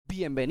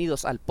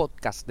Bienvenidos al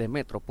podcast de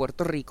Metro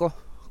Puerto Rico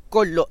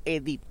con los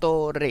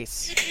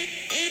editores.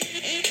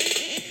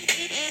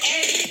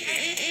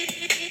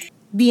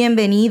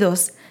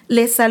 Bienvenidos.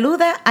 Les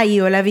saluda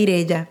Ayola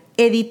Virella,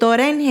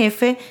 editora en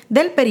jefe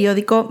del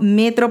periódico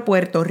Metro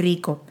Puerto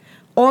Rico.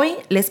 Hoy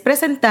les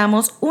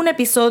presentamos un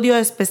episodio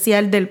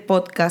especial del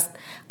podcast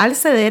al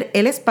ceder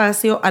el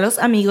espacio a los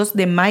amigos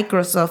de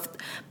Microsoft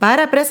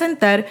para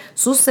presentar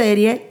su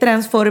serie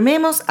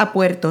Transformemos a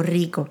Puerto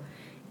Rico.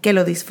 Que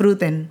lo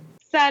disfruten.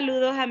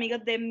 Saludos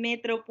amigos de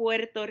Metro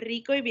Puerto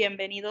Rico y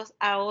bienvenidos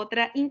a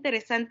otra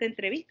interesante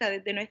entrevista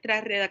desde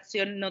nuestra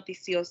redacción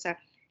noticiosa.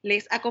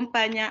 Les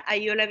acompaña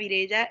Ayola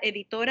Virella,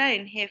 editora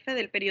en jefe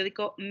del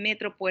periódico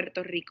Metro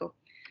Puerto Rico.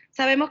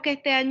 Sabemos que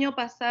este año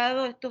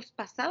pasado, estos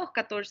pasados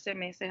 14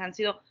 meses han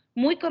sido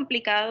muy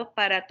complicados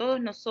para todos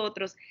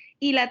nosotros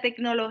y la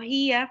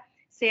tecnología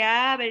se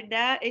ha,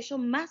 hecho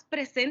más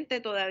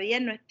presente todavía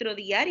en nuestro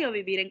diario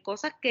vivir, en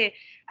cosas que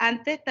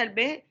antes tal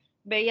vez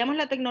veíamos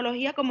la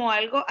tecnología como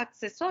algo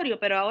accesorio,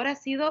 pero ahora ha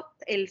sido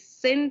el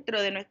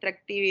centro de nuestra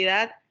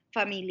actividad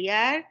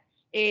familiar,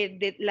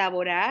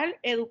 laboral,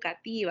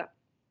 educativa.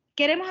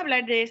 Queremos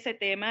hablar de ese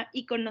tema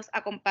y nos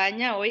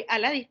acompaña hoy a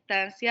la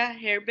distancia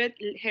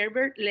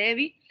Herbert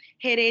Levy,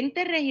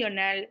 gerente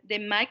regional de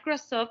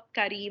Microsoft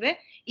Caribe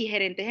y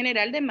gerente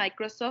general de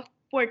Microsoft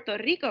Puerto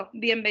Rico.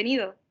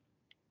 Bienvenido.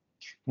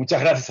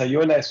 Muchas gracias,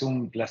 Ayola. Es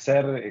un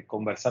placer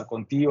conversar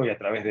contigo y a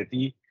través de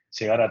ti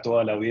llegar a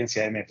toda la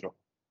audiencia de Metro.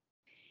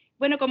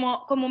 Bueno,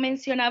 como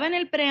mencionaba en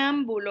el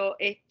preámbulo,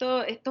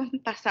 estos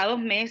pasados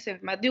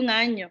meses, más de un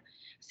año,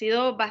 ha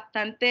sido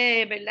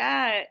bastante,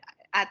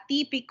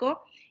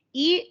 atípico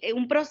y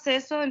un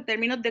proceso en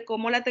términos de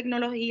cómo la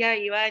tecnología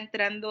iba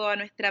entrando a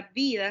nuestras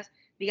vidas,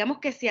 digamos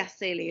que se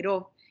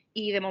aceleró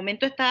y de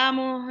momento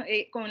estábamos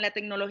con la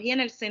tecnología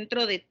en el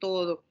centro de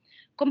todo.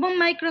 ¿Cómo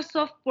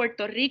Microsoft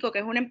Puerto Rico, que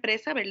es una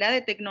empresa,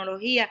 de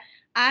tecnología,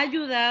 ha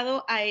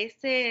ayudado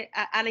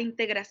a la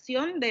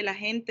integración de la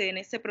gente en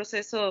ese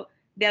proceso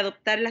de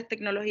adoptar las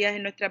tecnologías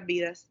en nuestras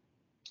vidas?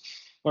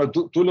 Bueno,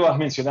 tú lo has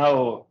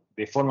mencionado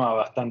de forma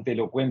bastante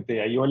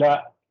elocuente,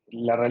 Ayola.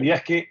 La realidad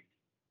es que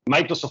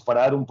Microsoft,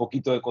 para dar un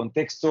poquito de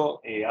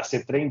contexto,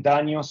 hace 30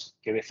 años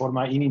que de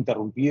forma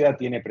ininterrumpida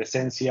tiene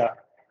presencia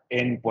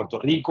en Puerto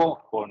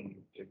Rico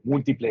con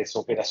múltiples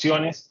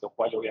operaciones, lo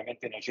cual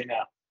obviamente nos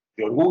llena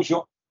de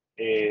orgullo.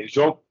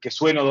 Yo que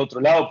sueno de otro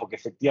lado, porque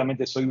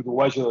efectivamente soy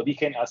uruguayo de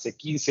origen, hace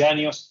 15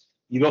 años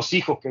y 2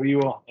 hijos que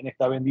vivo en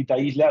esta bendita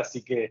isla,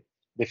 así que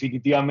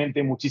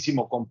definitivamente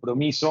muchísimo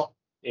compromiso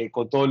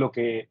con todo lo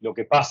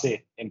que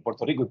pase en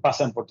Puerto Rico y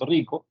pasa en Puerto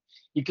Rico.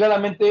 Y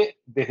claramente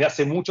desde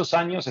hace muchos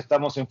años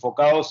estamos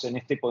enfocados en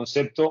este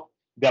concepto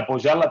de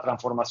apoyar la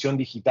transformación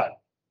digital.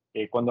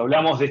 Cuando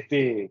hablamos de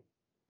este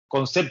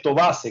concepto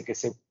base que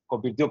se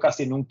convirtió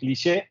casi en un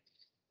cliché,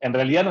 en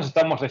realidad nos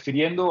estamos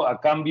refiriendo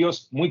a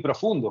cambios muy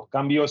profundos,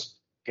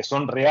 cambios que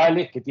son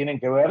reales, que tienen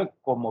que ver,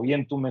 como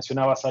bien tú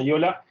mencionabas,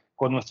 Ayola,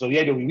 con nuestro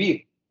diario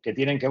vivir, que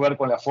tienen que ver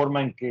con la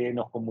forma en que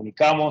nos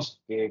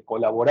comunicamos, que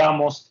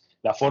colaboramos,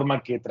 la forma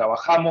en que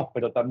trabajamos,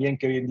 pero también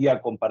que hoy en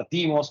día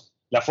compartimos,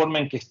 la forma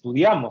en que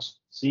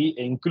estudiamos, ¿sí?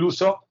 E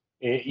incluso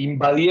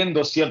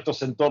invadiendo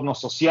ciertos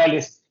entornos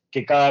sociales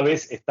que cada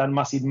vez están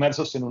más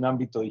inmersos en un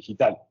ámbito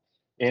digital.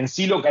 En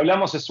sí lo que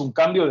hablamos es un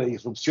cambio de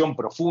disrupción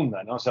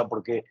profunda, ¿no? O sea,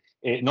 porque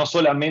no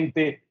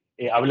solamente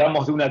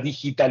hablamos de una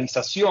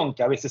digitalización,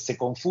 que a veces se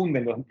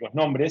confunden los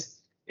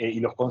nombres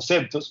y los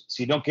conceptos,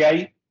 sino que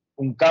hay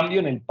un cambio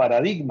en el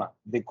paradigma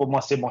de cómo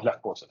hacemos las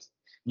cosas.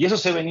 Y eso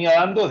se venía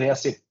dando desde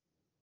hace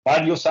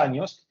varios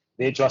años.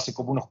 De hecho, hace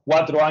como unos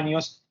 4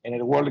 años en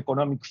el World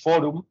Economic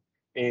Forum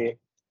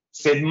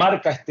se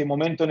enmarca este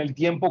momento en el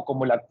tiempo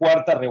como la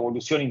cuarta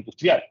revolución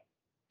industrial,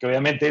 que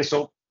obviamente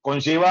eso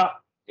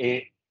conlleva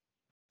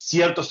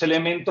ciertos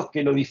elementos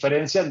que lo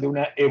diferencian de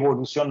una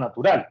evolución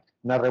natural.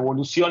 Una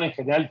revolución en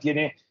general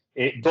tiene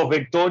 2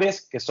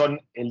 vectores, que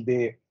son el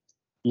de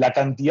la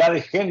cantidad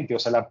de gente, o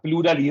sea, la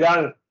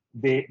pluralidad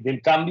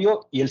del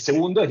cambio, y el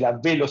segundo es la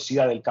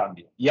velocidad del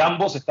cambio. Y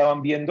ambos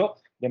estaban viendo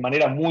de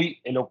manera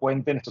muy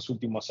elocuente en estos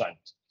últimos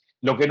años.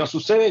 Lo que nos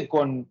sucede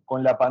con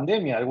la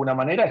pandemia, de alguna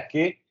manera, es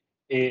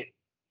que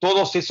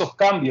todos esos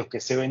cambios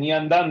que se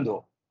venían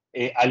dando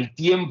al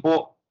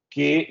tiempo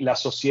que las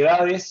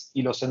sociedades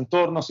y los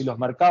entornos y los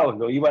mercados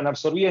lo iban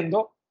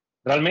absorbiendo,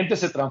 realmente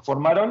se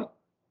transformaron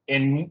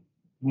en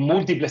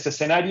múltiples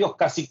escenarios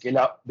casi que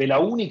de la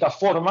única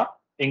forma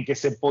en que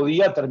se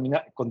podía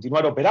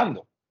continuar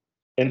operando.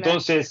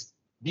 Entonces,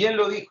 bien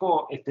lo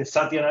dijo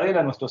Satya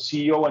Nadella, nuestro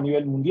CEO a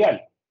nivel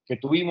mundial, que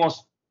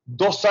tuvimos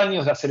 2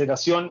 años de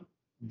aceleración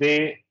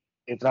de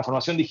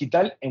transformación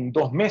digital en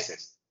 2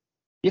 meses.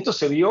 Y esto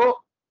se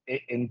vio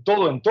en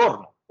todo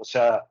entorno. O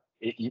sea,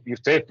 y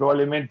ustedes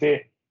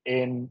probablemente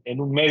en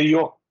un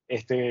medio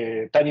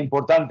tan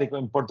importante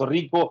como en Puerto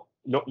Rico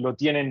lo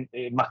tienen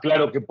más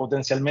claro que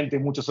potencialmente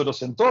en muchos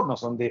otros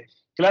entornos, donde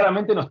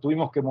claramente nos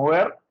tuvimos que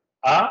mover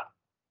a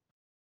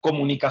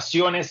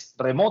comunicaciones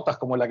remotas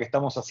como la que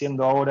estamos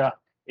haciendo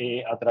ahora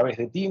a través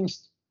de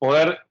Teams,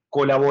 poder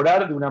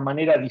colaborar de una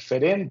manera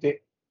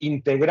diferente,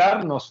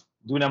 integrarnos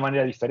de una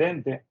manera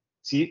diferente,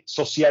 ¿sí?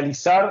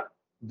 Socializar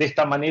de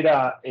esta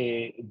manera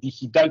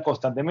digital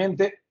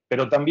constantemente,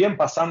 pero también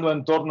pasando a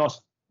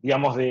entornos,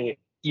 digamos, de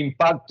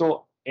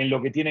impacto en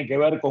lo que tiene que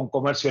ver con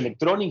comercio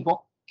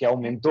electrónico, que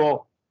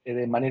aumentó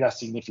de manera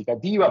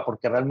significativa,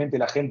 porque realmente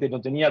la gente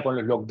no tenía con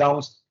los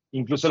lockdowns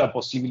incluso la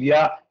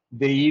posibilidad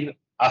de ir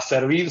a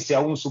servirse a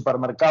un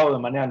supermercado de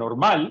manera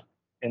normal.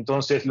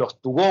 Entonces los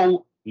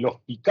to-go,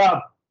 los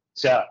pick-up, o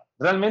sea,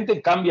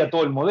 realmente cambia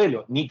todo el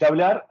modelo, ni que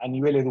hablar a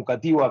nivel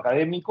educativo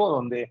académico,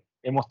 donde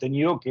hemos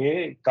tenido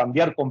que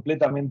cambiar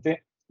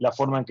completamente la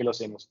forma en que lo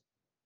hacemos.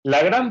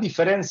 La gran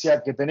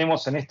diferencia que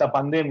tenemos en esta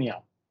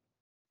pandemia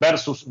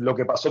versus lo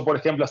que pasó, por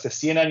ejemplo, hace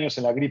 100 años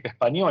en la gripe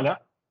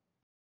española,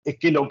 es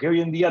que lo que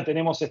hoy en día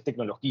tenemos es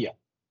tecnología.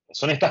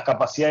 Son estas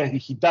capacidades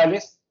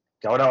digitales,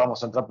 que ahora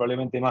vamos a entrar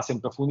probablemente más en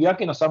profundidad,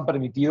 que nos han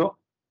permitido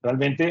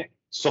realmente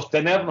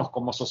sostenernos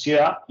como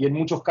sociedad y en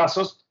muchos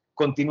casos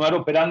continuar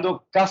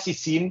operando casi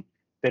sin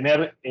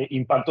tener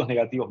impactos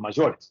negativos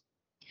mayores.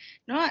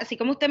 ¿No? Así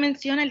como usted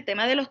menciona el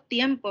tema de los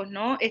tiempos,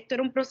 ¿no? Esto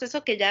era un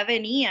proceso que ya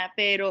venía,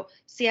 pero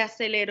se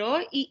aceleró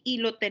y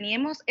lo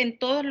teníamos en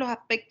todos los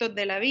aspectos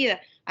de la vida.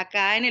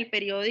 Acá en el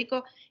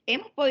periódico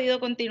hemos podido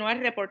continuar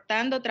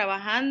reportando,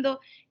 trabajando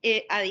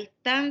a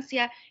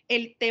distancia.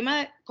 El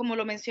tema, como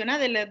lo menciona,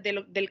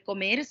 del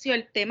comercio,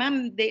 el tema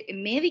de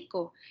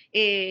médico,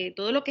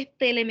 todo lo que es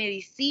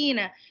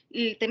telemedicina,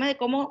 el tema de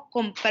cómo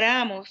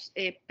compramos,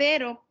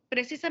 pero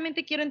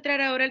precisamente quiero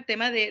entrar ahora al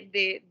tema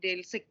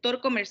del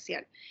sector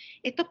comercial.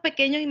 Estos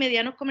pequeños y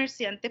medianos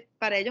comerciantes,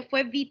 para ellos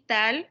fue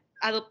vital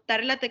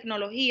adoptar la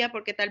tecnología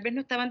porque tal vez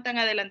no estaban tan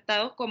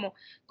adelantados como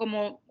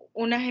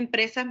unas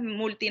empresas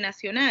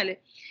multinacionales,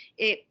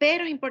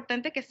 pero es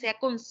importante que sea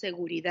con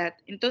seguridad.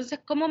 Entonces,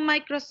 ¿cómo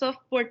Microsoft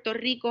Puerto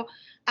Rico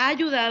ha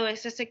ayudado a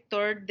ese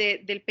sector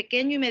del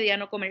pequeño y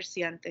mediano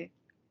comerciante?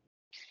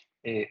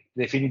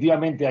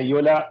 Definitivamente,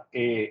 Ayola,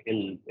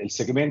 el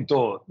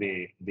segmento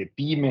de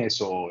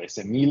pymes o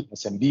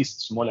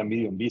SMBs, Small and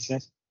Medium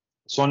Business,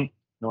 son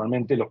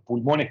normalmente los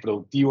pulmones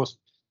productivos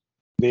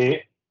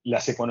de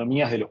las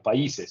economías de los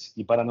países.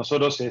 Y para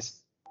nosotros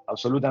es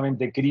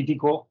absolutamente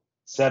crítico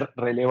ser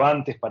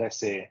relevantes para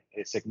ese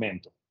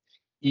segmento.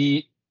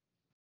 Y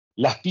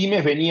las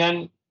pymes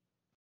venían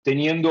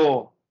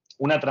teniendo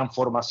una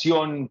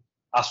transformación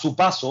a su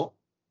paso,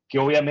 que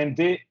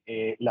obviamente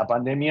la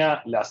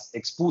pandemia las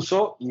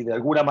expuso y de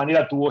alguna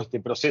manera tuvo este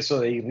proceso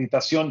de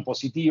irritación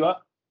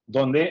positiva,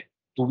 donde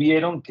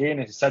tuvieron que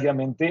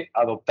necesariamente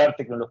adoptar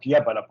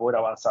tecnología para poder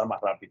avanzar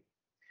más rápido.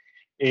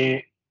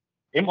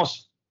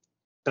 Hemos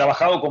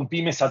trabajado con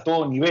pymes a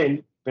todo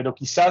nivel, pero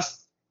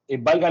quizás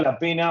valga la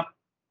pena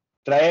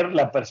traer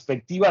la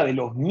perspectiva de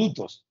los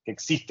mitos que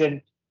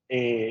existen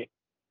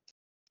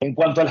en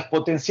cuanto a las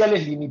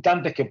potenciales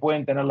limitantes que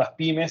pueden tener las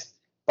pymes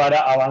para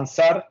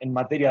avanzar en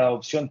materia de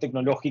adopción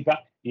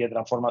tecnológica y de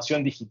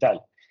transformación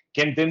digital.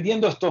 Que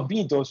entendiendo estos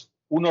mitos,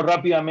 uno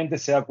rápidamente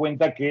se da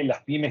cuenta que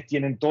las pymes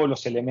tienen todos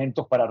los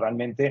elementos para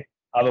realmente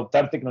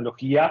adoptar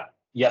tecnología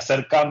y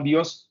hacer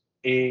cambios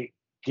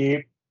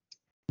que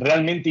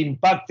realmente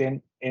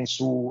impacten en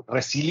su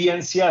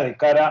resiliencia de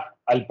cara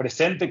al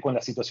presente con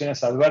las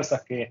situaciones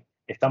adversas que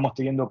estamos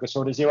teniendo que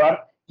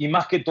sobrellevar y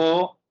más que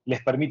todo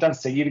les permitan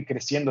seguir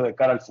creciendo de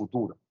cara al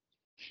futuro.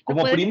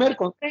 Como primer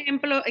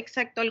ejemplo,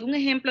 exacto, algún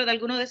ejemplo de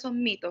alguno de esos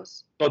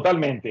mitos.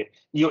 Totalmente.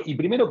 Y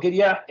primero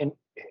quería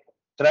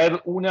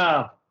traer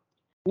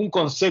un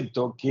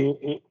concepto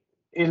que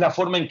es la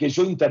forma en que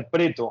yo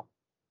interpreto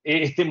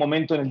este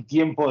momento en el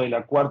tiempo de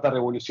la cuarta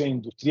revolución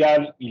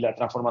industrial y la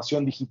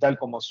transformación digital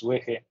como su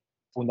eje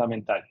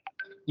fundamental.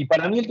 Y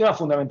para mí el tema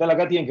fundamental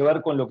acá tiene que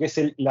ver con lo que es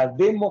la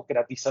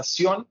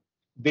democratización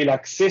del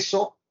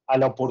acceso a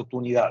la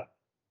oportunidad.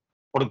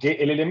 Porque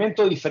el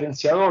elemento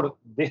diferenciador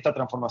de esta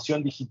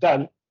transformación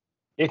digital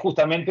es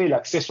justamente el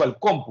acceso al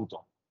cómputo,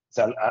 o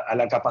sea, a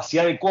la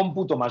capacidad de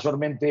cómputo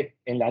mayormente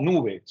en la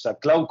nube. O sea,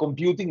 cloud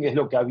computing es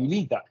lo que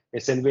habilita,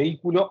 es el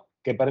vehículo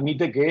que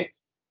permite que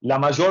la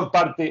mayor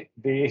parte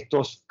de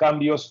estos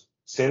cambios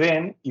se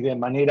den y de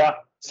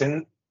manera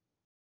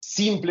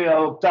simple de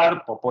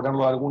adoptar, por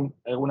ponerlo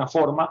de alguna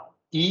forma,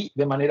 y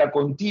de manera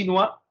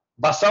continua,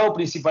 basado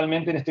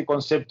principalmente en este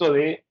concepto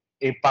de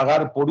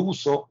pagar por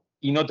uso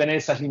y no tener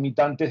esas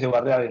limitantes de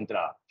barrera de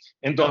entrada.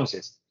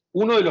 Entonces,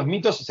 uno de los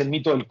mitos es el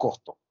mito del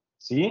costo,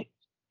 ¿sí?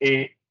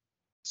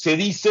 Se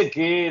dice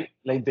que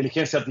la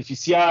inteligencia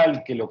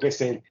artificial, que lo que es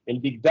el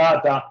Big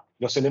Data,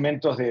 los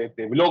elementos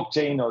de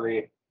blockchain o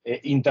de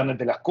Internet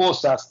de las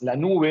Cosas, la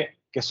nube,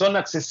 que son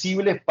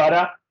accesibles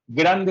para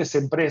grandes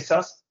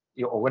empresas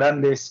o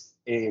grandes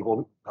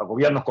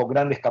gobiernos con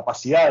grandes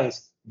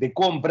capacidades de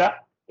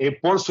compra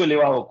por su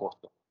elevado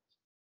costo.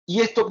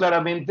 Y esto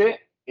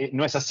claramente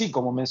no es así,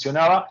 como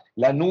mencionaba,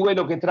 la nube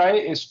lo que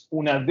trae es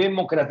una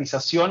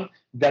democratización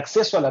de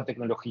acceso a la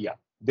tecnología.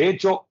 De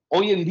hecho,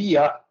 hoy en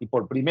día, y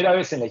por primera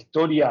vez en la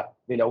historia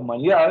de la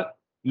humanidad,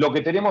 lo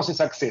que tenemos es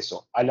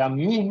acceso a la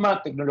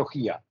misma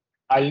tecnología,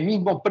 al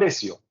mismo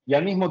precio y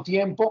al mismo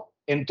tiempo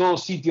en todo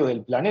sitio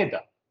del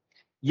planeta.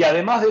 Y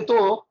además de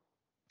todo,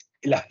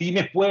 las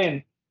pymes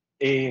pueden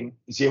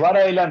llevar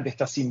adelante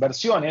estas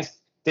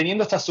inversiones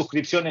teniendo estas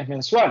suscripciones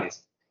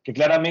mensuales, que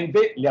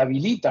claramente le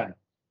habilitan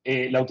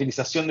la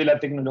utilización de la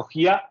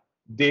tecnología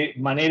de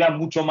manera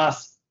mucho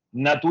más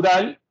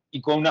natural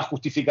y con una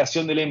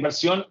justificación de la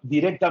inversión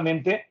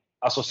directamente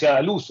asociada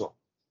al uso.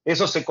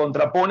 Eso se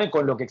contrapone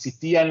con lo que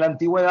existía en la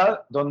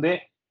antigüedad,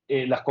 donde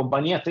las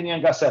compañías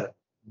tenían que hacer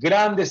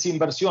grandes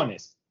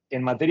inversiones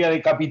en materia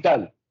de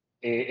capital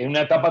en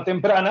una etapa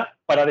temprana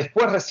para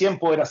después recién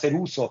poder hacer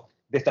uso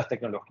de estas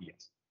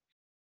tecnologías.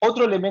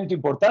 Otro elemento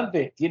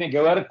importante tiene que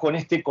ver con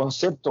este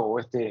concepto o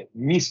este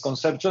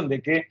misconception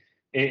de que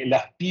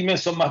las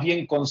pymes son más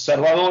bien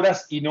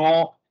conservadoras y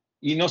no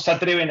se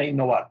atreven a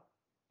innovar.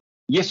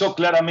 Y eso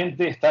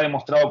claramente está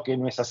demostrado que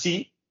no es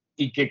así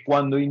y que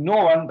cuando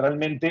innovan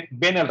realmente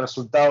ven el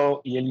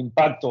resultado y el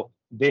impacto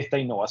de esta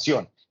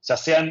innovación. Ya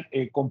sean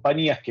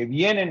compañías que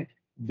vienen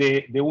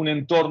de un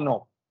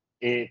entorno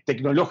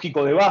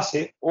tecnológico de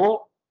base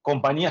o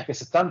compañías que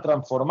se están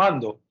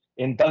transformando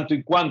en tanto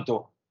y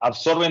cuanto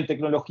absorben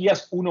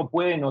tecnologías, uno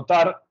puede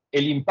notar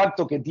el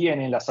impacto que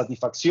tiene en la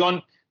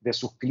satisfacción de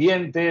sus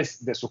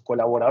clientes, de sus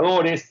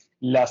colaboradores,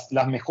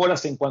 las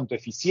mejoras en cuanto a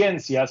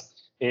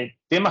eficiencias,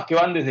 temas que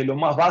van desde lo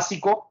más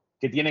básico,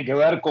 que tiene que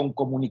ver con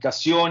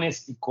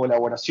comunicaciones y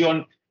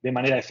colaboración de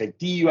manera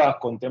efectiva,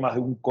 con temas de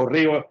un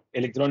correo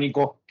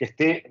electrónico que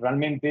esté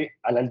realmente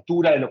a la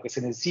altura de lo que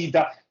se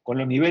necesita, con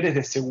los niveles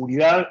de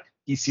seguridad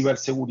y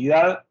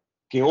ciberseguridad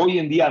que hoy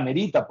en día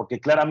amerita, porque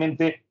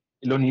claramente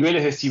los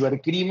niveles de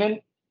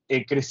cibercrimen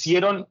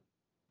crecieron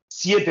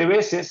 7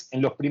 veces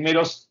en los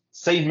primeros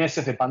 6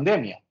 meses de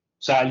pandemia.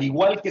 O sea, al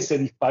igual que se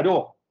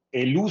disparó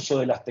el uso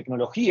de las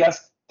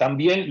tecnologías,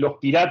 también los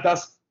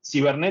piratas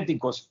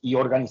cibernéticos y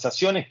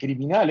organizaciones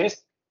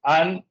criminales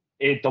han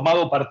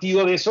tomado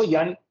partido de eso y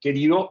han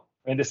querido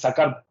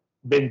sacar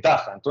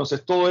ventaja.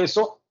 Entonces, todo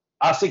eso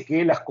hace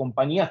que las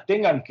compañías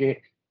tengan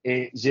que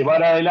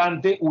llevar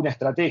adelante una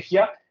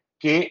estrategia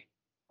que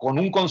con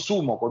un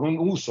consumo, con un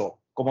uso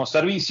como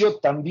servicio,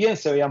 también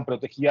se vean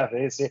protegidas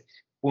desde ese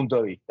punto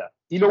de vista.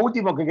 Y lo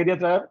último que quería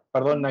traer,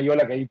 perdón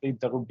Nayola que ahí te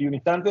interrumpí un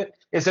instante,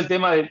 es el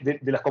tema de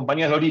las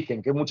compañías de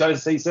origen, que muchas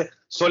veces se dice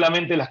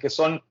solamente las que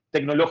son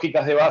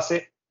tecnológicas de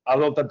base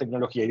adoptan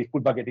tecnología. Y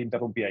disculpa que te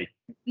interrumpí ahí.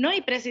 No,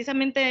 y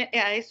precisamente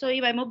a eso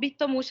iba. Hemos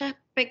visto muchas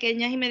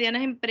pequeñas y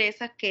medianas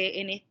empresas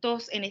que en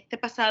este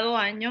pasado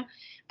año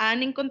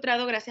han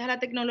encontrado, gracias a la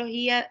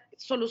tecnología,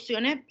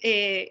 soluciones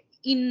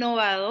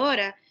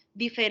innovadoras,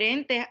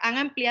 diferentes, han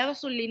ampliado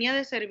sus líneas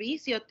de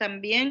servicios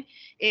también,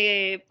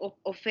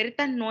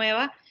 ofertas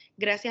nuevas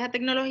gracias a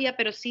tecnología,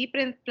 pero sí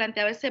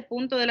planteaba ese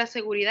punto de la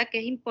seguridad que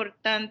es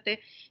importante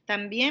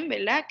también,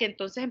 ¿verdad? Que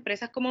entonces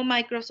empresas como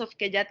Microsoft,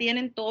 que ya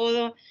tienen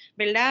todo,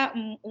 ¿verdad?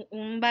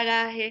 Un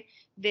bagaje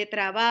de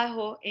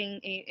trabajo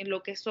en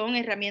lo que son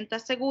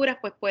herramientas seguras,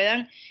 pues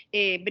puedan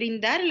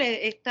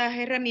brindarle estas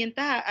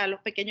herramientas a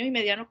los pequeños y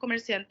medianos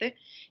comerciantes.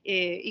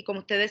 Y como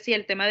usted decía,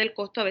 el tema del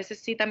costo a veces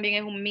sí también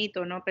es un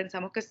mito, ¿no?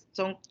 Pensamos que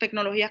son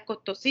tecnologías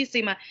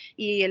costosísimas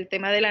y el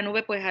tema de la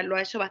nube pues lo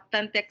ha hecho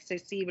bastante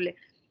accesible.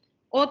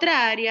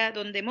 Otra área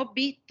donde hemos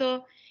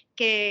visto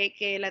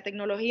que la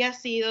tecnología ha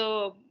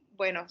sido,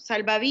 bueno,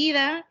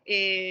 salvavidas,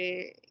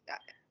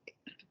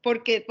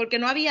 porque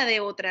no había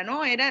de otra,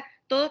 ¿no?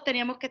 Todos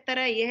teníamos que estar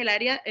ahí, es el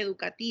área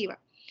educativa.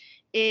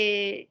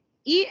 Y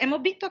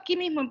hemos visto aquí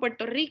mismo en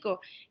Puerto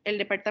Rico el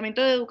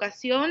Departamento de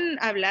Educación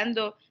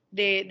hablando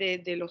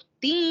de los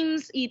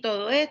Teams y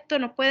todo esto.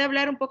 ¿Nos puede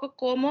hablar un poco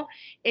cómo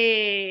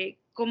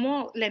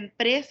la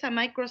empresa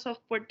Microsoft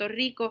Puerto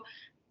Rico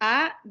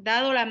ha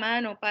dado la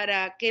mano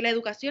para que la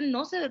educación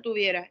no se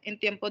detuviera en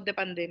tiempos de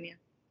pandemia?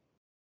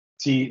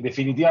 Sí,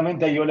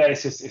 definitivamente, Ayola,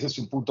 ese es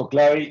un punto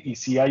clave, y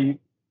si hay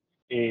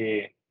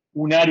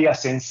un área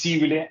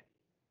sensible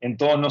en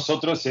todos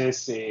nosotros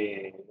es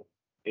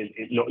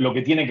lo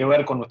que tiene que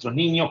ver con nuestros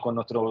niños, con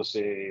nuestros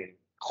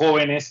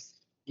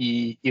jóvenes,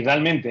 y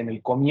realmente en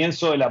el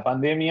comienzo de la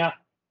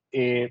pandemia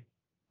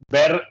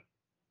ver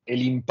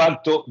el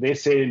impacto de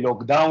ese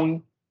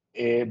lockdown,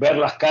 ver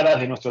las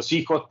caras de nuestros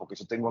hijos, porque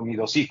yo tengo mis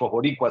 2 hijos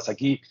boricuas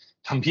aquí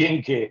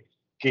también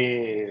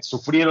que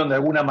sufrieron de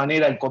alguna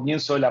manera el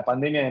comienzo de la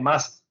pandemia,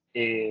 además,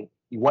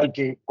 igual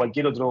que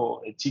cualquier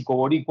otro chico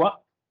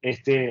boricua,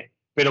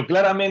 pero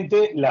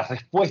claramente las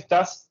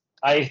respuestas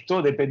a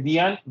esto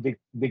dependían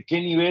de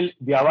qué nivel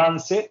de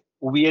avance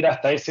hubiera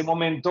hasta ese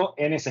momento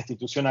en esa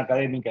institución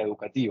académica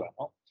educativa,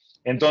 ¿no?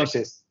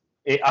 Entonces,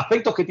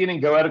 aspectos que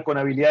tienen que ver con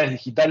habilidades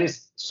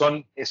digitales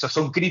son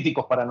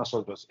críticos para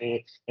nosotros.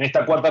 En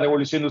esta 4ª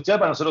revolución industrial,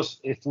 para nosotros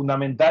es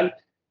fundamental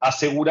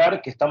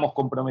asegurar que estamos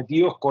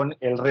comprometidos con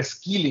el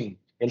reskilling,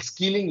 el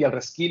skilling y el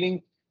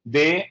reskilling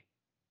de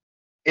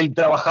el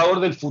trabajador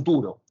del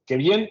futuro, que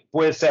bien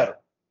puede ser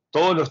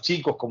todos los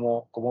chicos,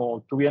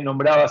 como tú bien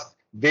nombrabas,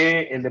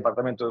 del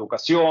Departamento de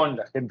Educación,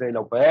 la gente de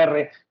la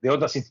UPR, de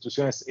otras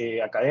instituciones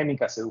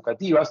académicas,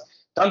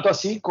 educativas, tanto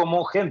así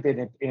como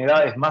gente en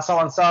edades más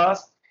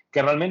avanzadas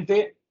que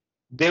realmente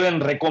deben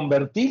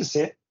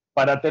reconvertirse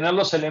para tener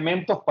los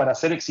elementos para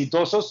ser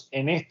exitosos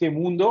en este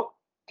mundo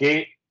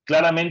que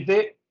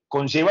claramente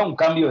conlleva un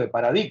cambio de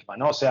paradigma,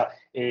 ¿no? O sea,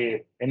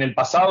 en el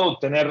pasado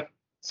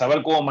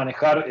saber cómo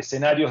manejar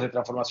escenarios de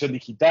transformación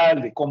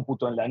digital, de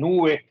cómputo en la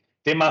nube,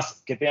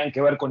 temas que tengan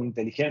que ver con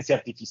inteligencia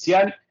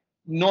artificial,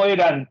 no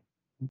eran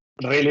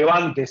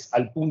relevantes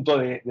al punto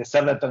de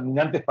ser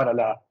determinantes para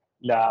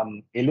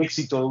el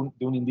éxito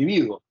de un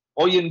individuo.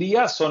 Hoy en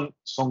día son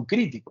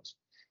críticos.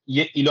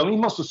 Y lo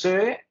mismo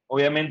sucede,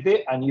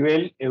 obviamente, a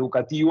nivel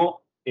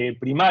educativo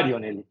primario,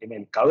 en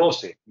el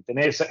K12.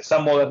 Tener esa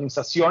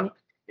modernización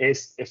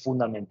es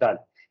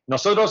fundamental.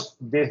 Nosotros,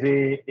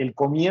 desde el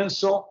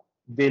comienzo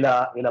de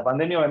la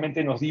pandemia,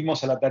 obviamente nos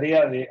dimos a la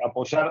tarea de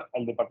apoyar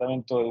al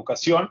Departamento de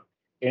Educación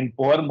en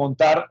poder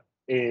montar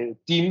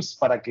Teams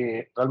para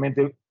que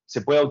realmente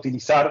se pueda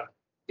utilizar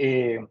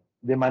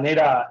de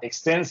manera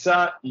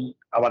extensa y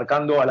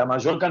abarcando a la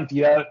mayor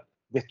cantidad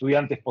de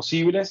estudiantes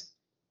posibles.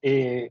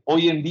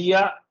 Hoy en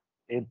día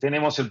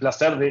tenemos el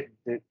placer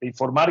de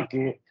informar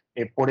que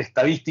por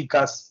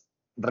estadísticas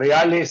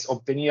reales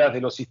obtenidas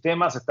de los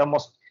sistemas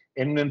estamos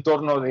en un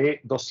entorno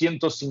de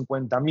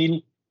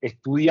 250.000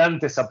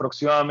 estudiantes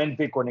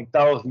aproximadamente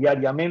conectados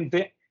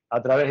diariamente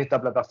a través de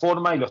esta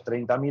plataforma y los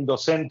 30.000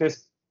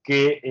 docentes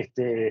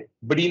que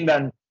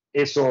brindan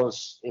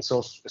esos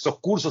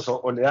cursos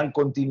o le dan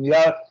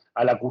continuidad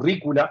a la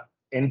currícula.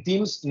 En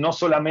Teams no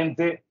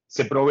solamente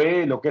se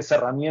provee lo que es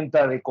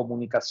herramienta de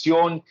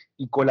comunicación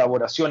y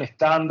colaboración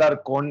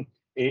estándar con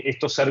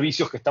estos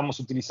servicios que estamos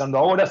utilizando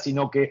ahora,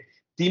 sino que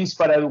Teams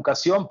para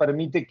Educación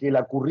permite que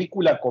la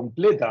currícula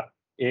completa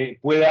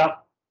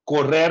pueda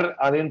correr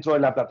adentro de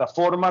la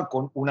plataforma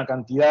con una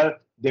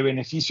cantidad de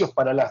beneficios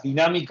para las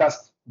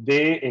dinámicas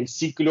del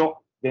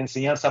ciclo de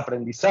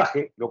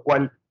enseñanza-aprendizaje, lo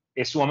cual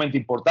es sumamente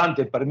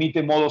importante.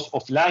 Permite modos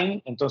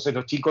offline, entonces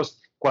los chicos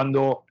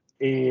cuando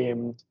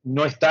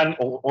no están,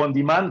 o on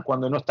demand,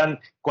 cuando no están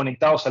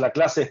conectados a la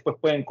clase, después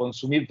pueden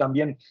consumir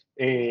también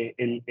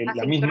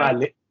la misma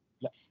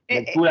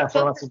lectura de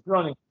forma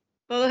sincrónica.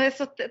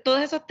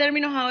 Todos esos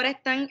términos ahora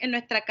están en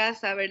nuestra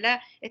casa, ¿verdad?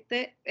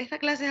 Esta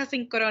clase es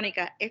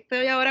asincrónica,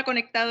 estoy ahora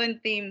conectado en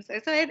Teams.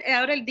 Eso es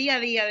ahora el día a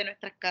día de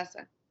nuestras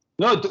casas.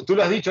 No, tú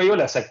lo has dicho,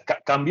 Ayola, o sea,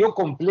 cambió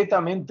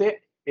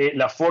completamente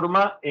la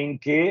forma en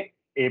que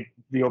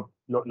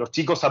los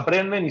chicos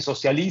aprenden y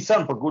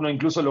socializan, porque uno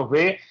incluso los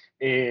ve,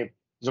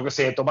 yo qué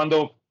sé,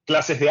 tomando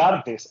clases de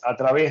artes a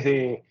través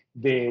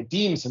de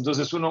Teams.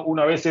 Entonces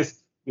uno a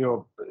veces,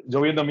 yo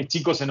viendo a mis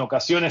chicos en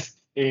ocasiones,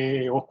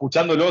 o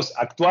escuchándolos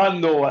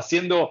actuando o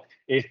haciendo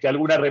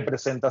alguna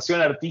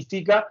representación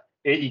artística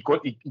y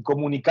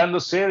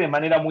comunicándose de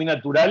manera muy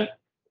natural,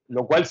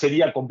 lo cual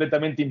sería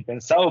completamente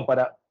impensado por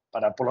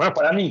lo menos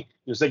para mí.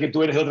 Yo sé que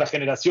tú eres de otra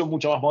generación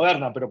mucho más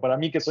moderna, pero para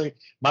mí, que soy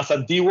más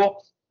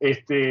antiguo,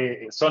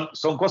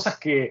 son cosas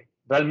que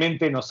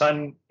realmente nos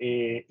han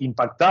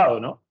impactado,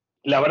 ¿no?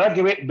 La verdad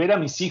que ver a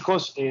mis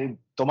hijos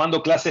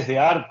tomando clases de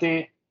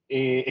arte,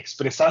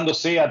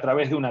 expresándose a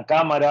través de una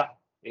cámara,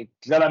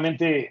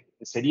 claramente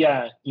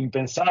sería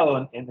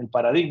impensado en el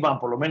paradigma,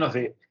 por lo menos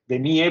de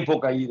mi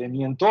época y de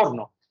mi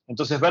entorno.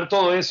 Entonces, ver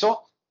todo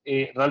eso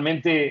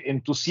realmente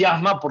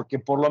entusiasma, porque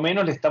por lo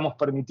menos le estamos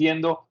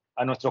permitiendo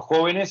a nuestros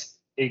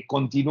jóvenes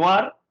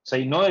continuar, o sea,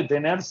 y no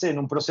detenerse en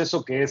un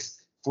proceso que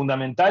es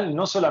fundamental,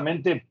 no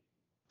solamente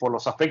por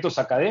los aspectos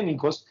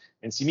académicos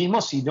en sí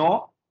mismos,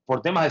 sino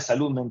por temas de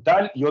salud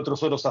mental y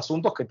otros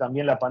asuntos que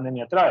también la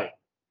pandemia trae.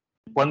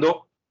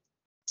 Cuando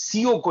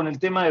sigo con el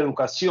tema de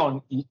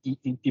educación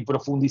y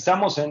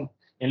profundizamos en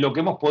lo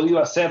que hemos podido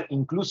hacer,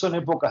 incluso en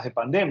épocas de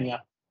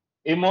pandemia,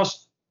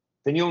 hemos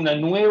tenido una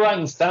nueva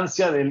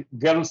instancia del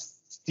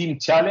Girls STEAM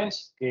Challenge,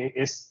 que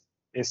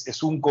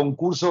es un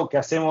concurso que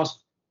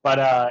hacemos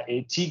para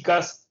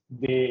chicas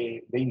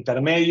de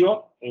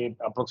intermedio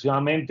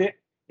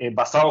aproximadamente,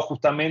 basado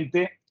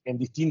justamente en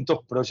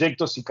distintos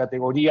proyectos y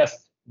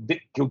categorías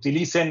que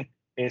utilicen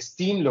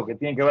STEAM, lo que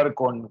tiene que ver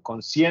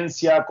con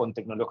ciencia, con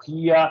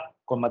tecnología,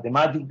 con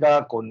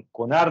matemática,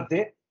 con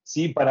arte,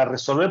 ¿sí? Para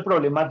resolver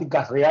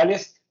problemáticas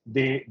reales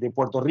de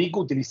Puerto Rico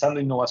utilizando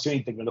innovación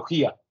y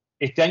tecnología.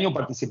 Este año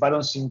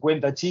participaron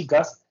 50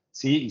 chicas,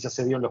 ¿sí? Y ya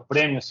se dieron los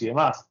premios y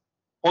demás.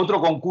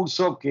 Otro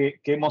concurso que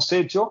hemos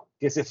hecho,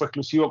 que ese fue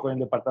exclusivo con el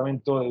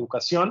Departamento de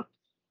Educación,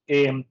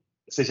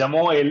 se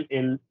llamó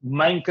el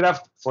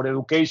Minecraft for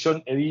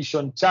Education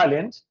Edition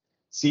Challenge,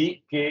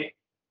 ¿sí? Que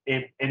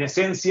en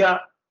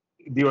esencia,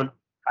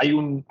 hay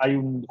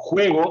un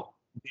juego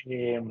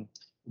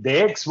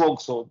de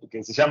Xbox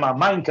que se llama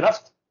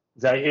Minecraft. O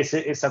sea,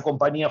 esa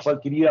compañía fue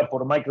adquirida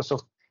por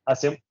Microsoft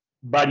hace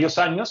varios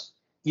años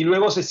y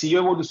luego se siguió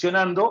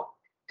evolucionando,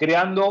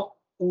 creando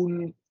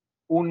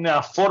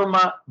una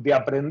forma de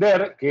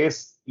aprender que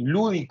es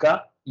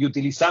lúdica y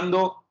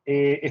utilizando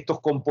estos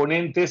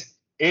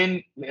componentes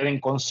en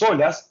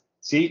consolas,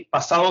 ¿sí?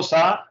 Pasados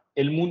a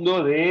el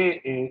mundo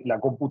de la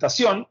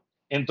computación.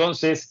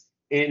 Entonces,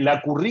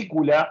 la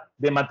currícula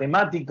de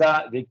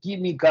matemática, de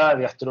química,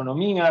 de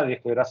astronomía, de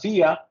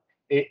geografía,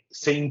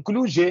 se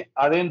incluye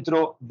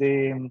adentro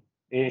de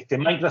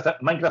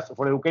Minecraft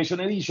for Education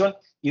Edition,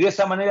 y de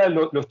esa manera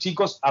los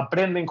chicos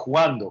aprenden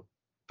jugando.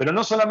 Pero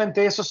no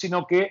solamente eso,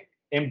 sino que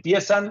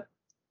empiezan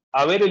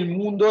a ver el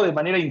mundo de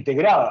manera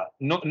integrada.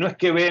 No es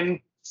que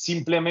ven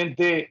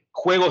simplemente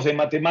juegos de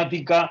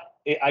matemática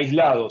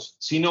aislados,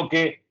 sino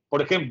que,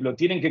 por ejemplo,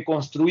 tienen que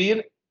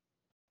construir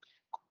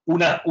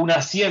una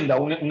hacienda,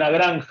 una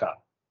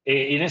granja.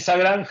 En esa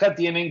granja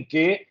tienen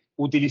que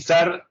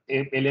utilizar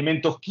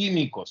elementos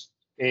químicos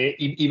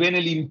y ven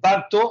el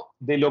impacto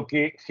de lo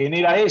que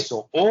genera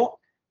eso. O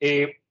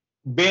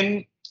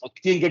tienen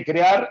que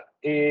crear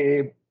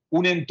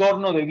un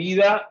entorno de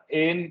vida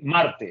en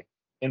Marte.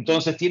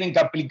 Entonces tienen que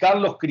aplicar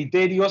los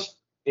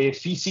criterios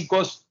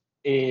físicos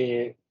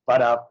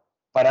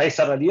para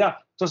esa realidad.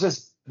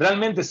 Entonces,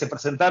 realmente se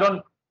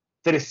presentaron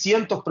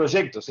 300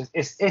 proyectos,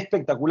 es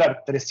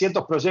espectacular,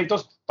 300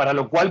 proyectos, para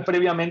lo cual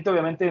previamente,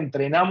 obviamente,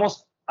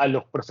 entrenamos a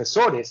los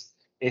profesores,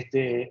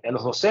 a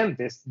los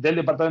docentes del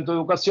Departamento de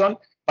Educación,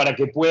 para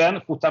que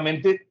puedan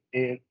justamente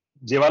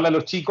llevarle a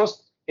los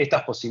chicos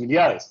estas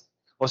posibilidades.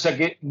 O sea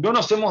que no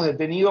nos hemos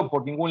detenido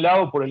por ningún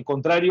lado, por el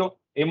contrario,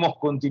 hemos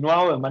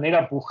continuado de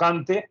manera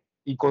pujante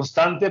y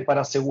constante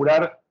para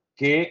asegurar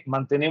que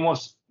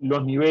mantenemos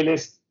los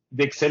niveles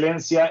de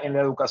excelencia en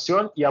la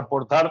educación y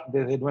aportar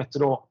desde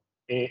nuestro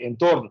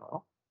entorno,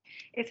 ¿no?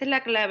 Esa es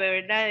la clave,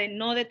 ¿verdad? De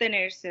no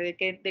detenerse, de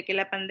que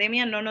la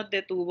pandemia no nos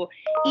detuvo.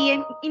 Y es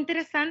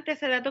interesante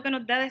ese dato que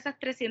nos da de esas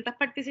 300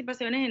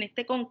 participaciones en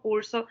este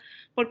concurso,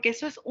 porque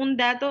eso es un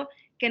dato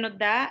que nos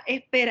da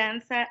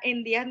esperanza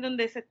en días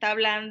donde se está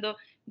hablando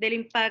del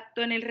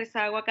impacto en el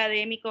rezago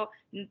académico.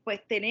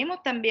 Pues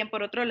tenemos también,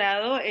 por otro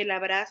lado, el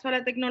abrazo a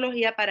la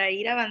tecnología para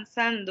ir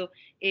avanzando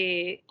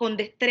con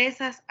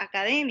destrezas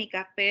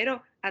académicas,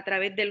 pero a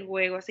través del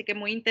juego. Así que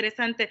muy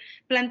interesante.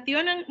 Planteó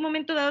en un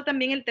momento dado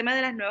también el tema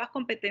de las nuevas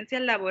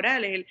competencias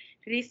laborales, el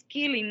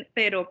reskilling,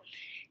 pero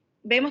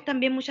vemos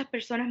también muchas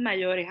personas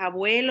mayores,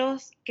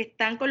 abuelos que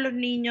están con los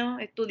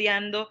niños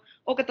estudiando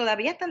o que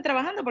todavía están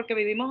trabajando porque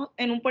vivimos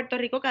en un Puerto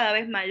Rico cada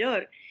vez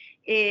mayor.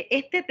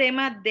 Este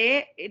tema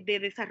de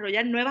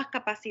desarrollar nuevas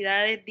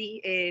capacidades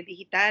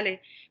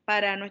digitales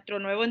para nuestro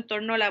nuevo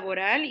entorno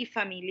laboral y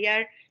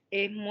familiar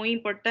es muy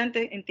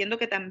importante. Entiendo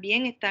que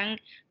también están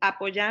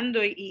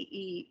apoyando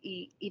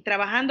y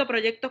trabajando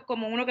proyectos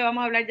como uno que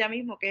vamos a hablar ya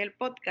mismo, que es el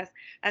podcast.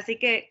 Así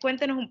que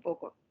cuéntenos un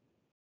poco.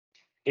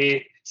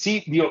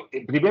 Sí,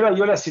 primero,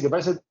 Ayola, si te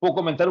parece, puedo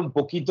comentar un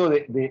poquito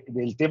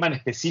del tema en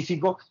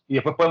específico y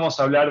después podemos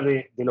hablar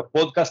de los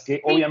podcasts,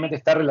 que obviamente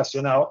está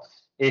relacionado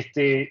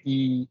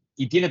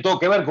y tiene todo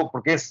que ver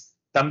porque es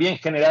también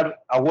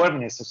generar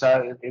awareness, o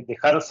sea,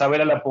 dejar saber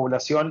a la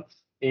población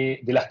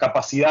de las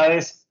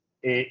capacidades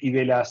y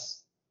de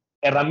las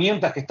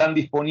herramientas que están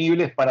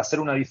disponibles para hacer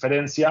una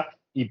diferencia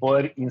y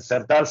poder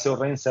insertarse o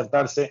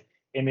reinsertarse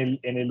en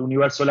el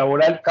universo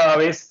laboral cada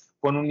vez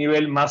con un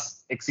nivel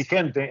más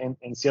exigente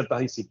en ciertas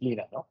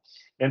disciplinas, ¿no?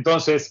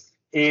 Entonces,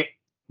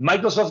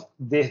 Microsoft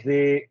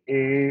desde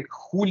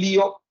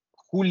julio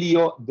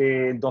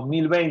del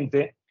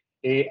 2020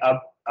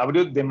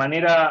 abrió de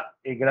manera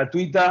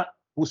gratuita,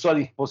 puso a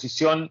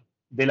disposición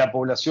de la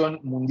población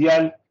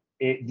mundial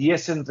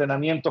 10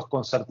 entrenamientos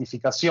con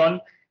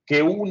certificación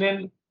que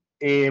unen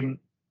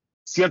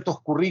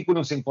ciertos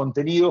currículums en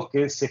contenidos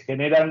que se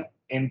generan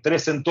en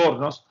 3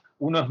 entornos.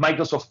 Uno es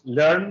Microsoft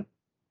Learn,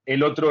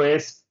 el otro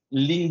es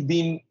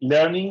LinkedIn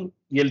Learning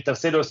y el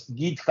tercero es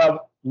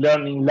GitHub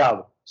Learning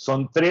Lab.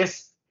 Son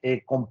 3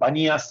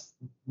 compañías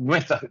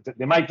nuestras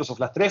de Microsoft,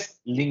 las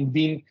 3.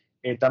 LinkedIn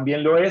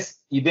también lo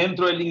es, y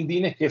dentro de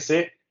LinkedIn es que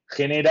se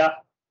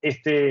genera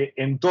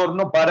este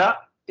entorno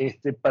para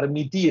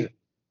permitir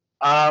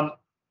a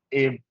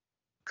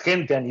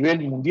gente a nivel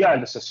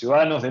mundial, o sea,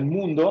 ciudadanos del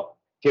mundo,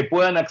 que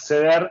puedan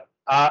acceder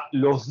a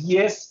los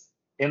 10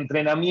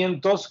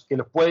 entrenamientos que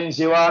los pueden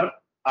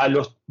llevar a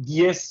los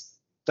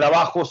 10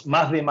 trabajos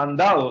más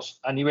demandados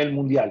a nivel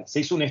mundial. Se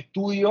hizo un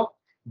estudio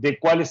de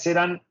cuáles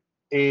eran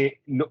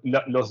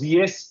los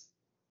 10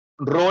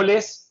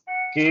 roles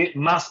que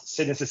más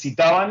se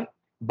necesitaban,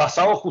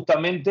 basados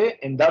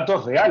justamente en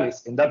datos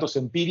reales, en datos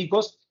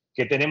empíricos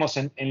que tenemos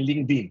en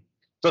LinkedIn.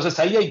 Entonces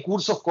ahí hay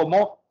cursos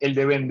como el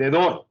de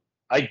vendedor,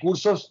 hay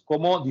cursos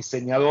como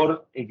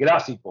diseñador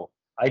gráfico,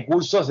 hay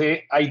cursos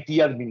de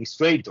IT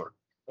Administrator,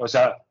 o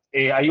sea,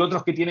 hay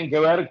otros que tienen que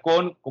ver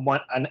con como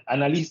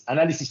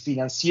análisis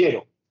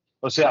financiero.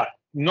 O sea,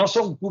 no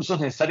son cursos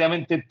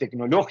necesariamente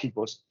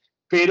tecnológicos,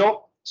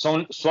 pero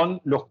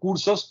son los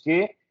cursos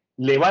que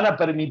le van a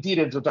permitir,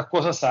 entre otras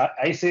cosas, a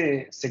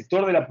ese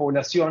sector de la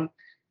población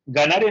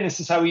ganar en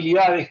esas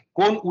habilidades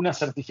con una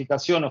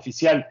certificación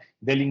oficial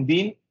de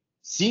LinkedIn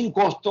sin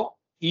costo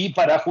y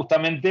para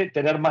justamente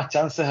tener más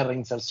chances de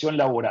reinserción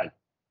laboral.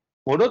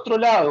 Por otro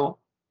lado,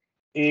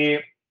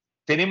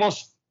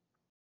 tenemos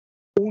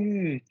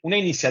una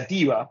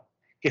iniciativa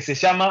que se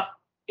llama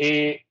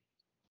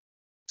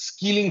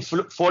Skilling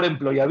for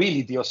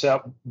Employability, o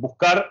sea,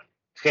 buscar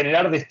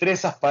generar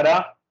destrezas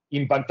para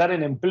impactar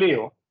en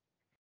empleo,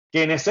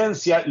 que en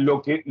esencia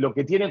lo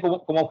que tiene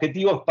como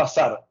objetivo es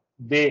pasar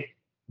de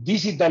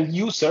digital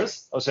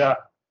users, o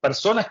sea,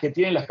 personas que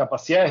tienen las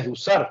capacidades de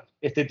usar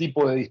este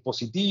tipo de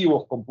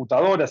dispositivos,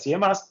 computadoras y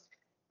demás,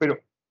 pero,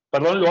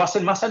 lo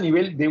hacen más a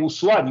nivel de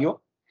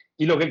usuario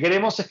y lo que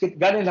queremos es que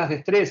ganen las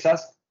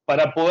destrezas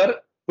para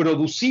poder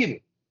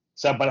producir, o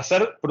sea, para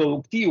ser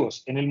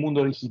productivos en el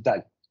mundo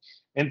digital.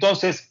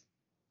 Entonces,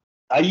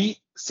 ahí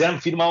se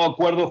han firmado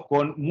acuerdos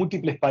con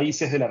múltiples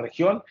países de la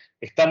región.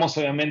 Estamos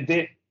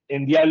obviamente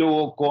en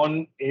diálogo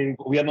con el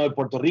gobierno de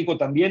Puerto Rico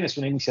también. Es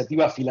una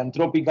iniciativa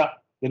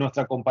filantrópica de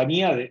nuestra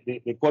compañía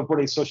de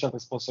Corporate Social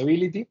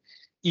Responsibility.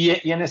 Y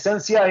en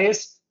esencia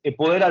es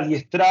poder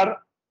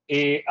adiestrar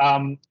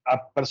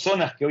a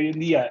personas que hoy en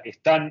día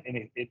están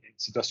en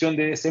situación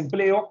de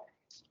desempleo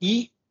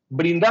y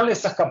brindarles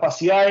esas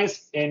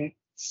capacidades en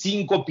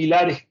 5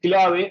 pilares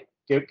clave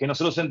que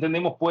nosotros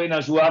entendemos pueden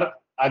ayudar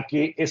a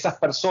que esas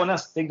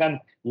personas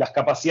tengan las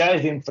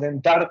capacidades de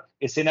enfrentar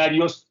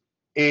escenarios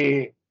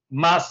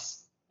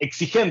más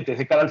exigentes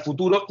de cara al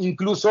futuro,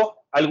 incluso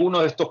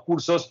algunos de estos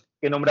cursos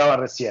que nombraba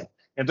recién.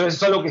 Entonces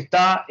eso es algo que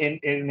está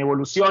en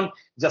evolución,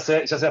 ya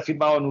se ha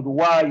firmado en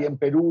Uruguay, en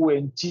Perú,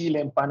 en Chile,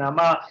 en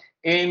Panamá,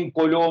 en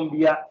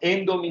Colombia,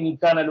 en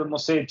Dominicana lo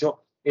hemos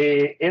hecho,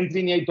 en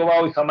Trinidad y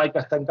Tobago y Jamaica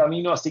está en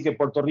camino, así que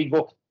Puerto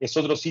Rico es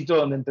otro sitio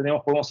donde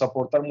entendemos podemos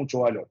aportar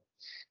mucho valor.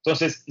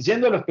 Entonces,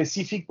 yendo a lo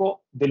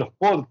específico de los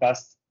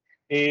podcasts,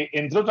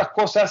 entre otras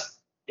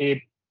cosas,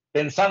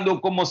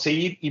 pensando cómo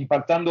seguir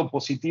impactando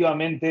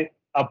positivamente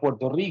a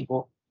Puerto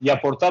Rico y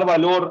aportar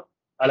valor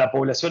a la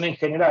población en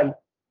general,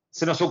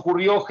 se nos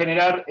ocurrió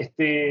generar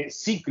este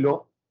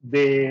ciclo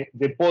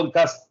de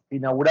podcast que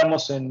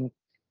inauguramos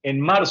en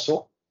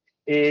marzo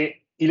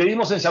y le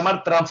dimos en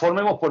llamar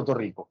Transformemos Puerto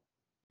Rico.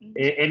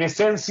 En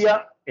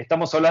esencia,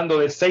 estamos hablando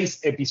de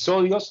 6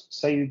 episodios,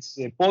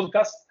 6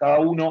 podcasts, cada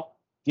uno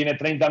tiene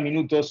 30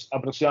 minutos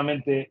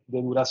aproximadamente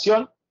de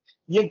duración,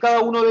 y en cada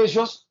uno de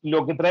ellos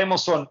lo que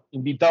traemos son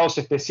invitados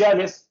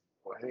especiales,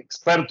 pues,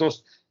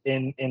 expertos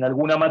en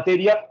alguna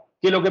materia,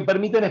 que lo que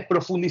permiten es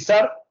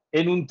profundizar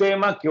en un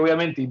tema que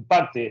obviamente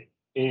impacte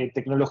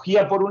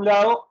tecnología por un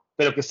lado,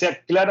 pero que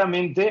sea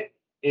claramente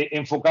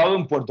enfocado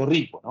en Puerto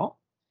Rico, ¿no?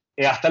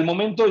 Hasta el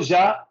momento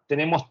ya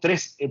tenemos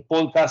 3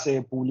 podcasts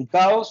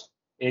publicados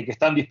que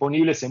están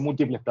disponibles en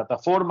múltiples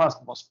plataformas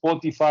como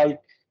Spotify,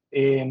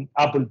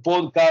 Apple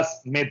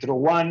Podcasts, Metro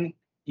One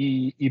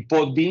y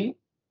Podbean,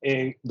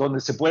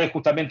 donde se puede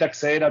justamente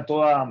acceder a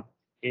toda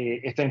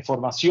esta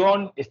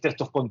información,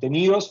 estos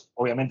contenidos,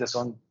 obviamente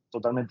son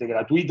totalmente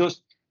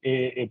gratuitos,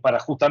 para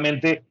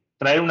justamente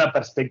traer una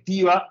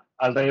perspectiva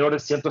alrededor de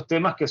ciertos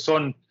temas que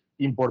son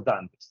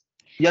importantes.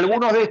 Y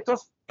algunos de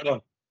estos,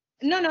 perdón.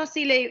 No,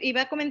 sí, le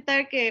iba a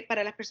comentar que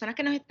para las personas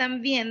que nos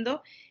están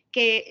viendo,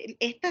 que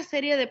esta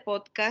serie de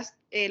podcast,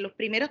 los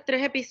primeros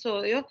 3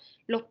 episodios,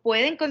 los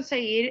pueden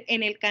conseguir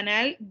en el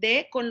canal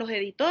de Con los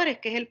Editores,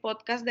 que es el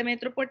podcast de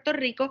Metro Puerto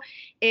Rico.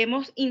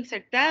 Hemos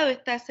insertado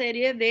esta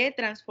serie de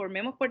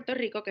Transformemos Puerto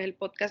Rico, que es el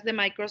podcast de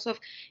Microsoft,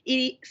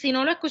 y si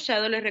no lo he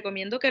escuchado, les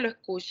recomiendo que lo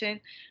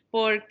escuchen,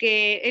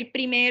 porque el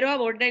primero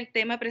aborda el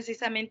tema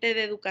precisamente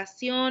de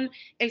educación,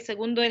 el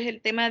segundo es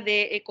el tema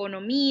de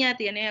economía,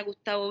 tiene a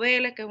Gustavo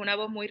Vélez, que es una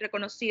voz muy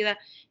reconocida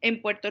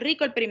en Puerto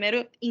Rico. El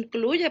primero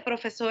incluye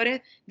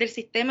profesores del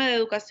sistema de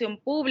educación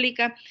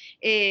pública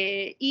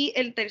y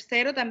el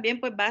tercero también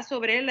pues va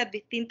sobre las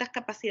distintas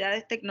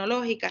capacidades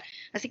tecnológicas.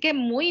 Así que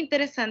muy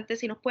interesante.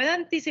 Si nos puede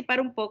anticipar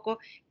un poco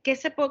qué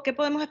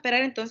podemos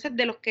esperar entonces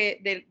de los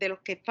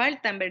que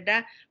faltan,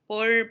 ¿verdad?,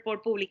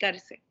 por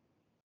publicarse.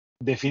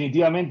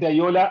 Definitivamente,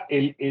 Ayola,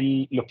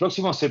 los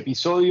próximos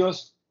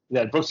episodios,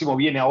 el próximo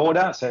viene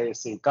ahora, o sea,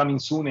 es Coming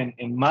Soon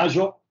en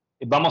mayo,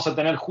 vamos a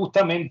tener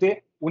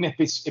justamente un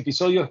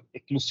episodio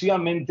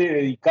exclusivamente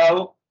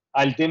dedicado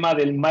al tema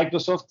del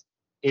Microsoft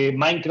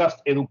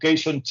Minecraft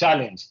Education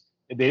Challenge,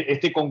 de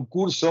este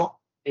concurso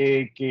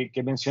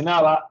que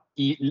mencionaba,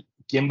 y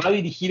quien va a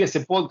dirigir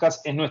ese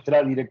podcast es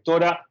nuestra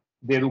directora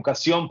de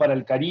Educación para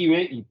el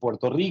Caribe y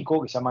Puerto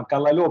Rico, que se llama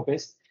Carla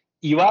López,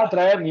 y va a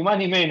traer ni más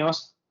ni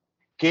menos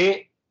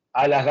que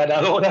a las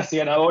ganadoras y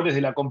ganadores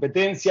de la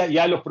competencia y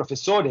a los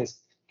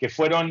profesores que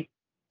fueron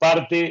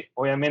parte,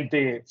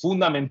 obviamente,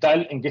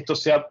 fundamental en que esto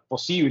sea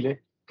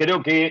posible.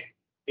 Creo que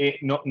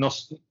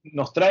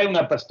nos trae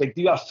una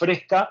perspectiva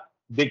fresca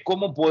de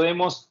cómo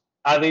podemos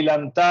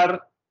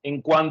adelantar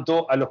en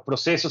cuanto a los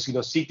procesos y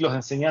los ciclos de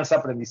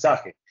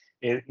enseñanza-aprendizaje.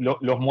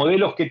 Los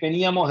modelos que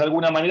teníamos, de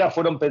alguna manera,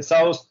 fueron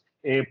pensados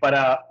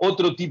para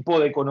otro tipo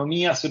de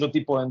economías, otro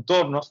tipo de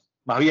entornos,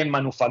 más bien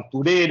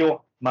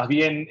manufacturero, más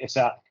bien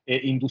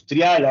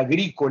industrial,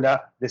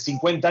 agrícola, de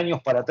 50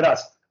 años para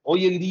atrás.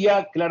 Hoy en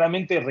día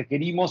claramente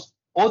requerimos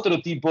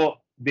otro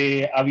tipo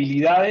de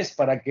habilidades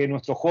para que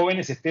nuestros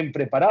jóvenes estén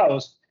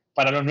preparados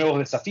para los nuevos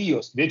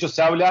desafíos. De hecho,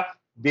 se habla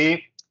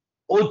de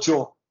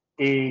 8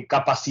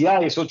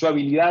 capacidades, 8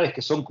 habilidades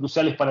que son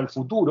cruciales para el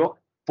futuro,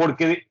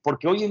 porque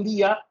hoy en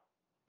día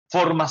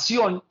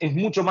formación es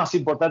mucho más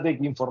importante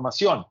que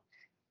información.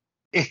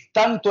 Es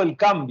tanto el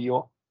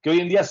cambio que hoy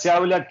en día se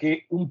habla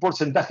que un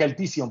porcentaje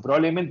altísimo,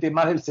 probablemente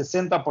más del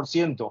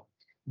 60%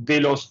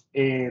 de los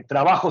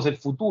trabajos del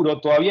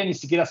futuro todavía ni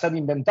siquiera se han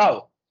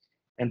inventado.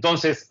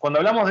 Entonces, cuando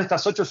hablamos de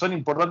estas 8 son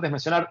importantes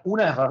mencionar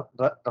una es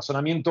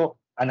razonamiento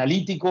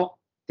analítico,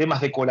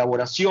 temas de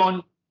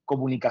colaboración,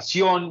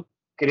 comunicación,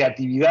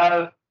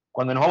 creatividad,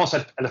 Cuando nos vamos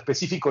a lo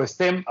específico de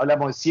STEM,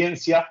 hablamos de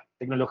ciencia,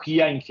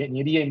 tecnología,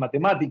 ingeniería y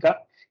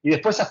matemática, y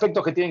después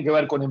aspectos que tienen que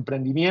ver con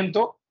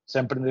emprendimiento, o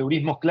sea,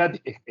 emprendedurismo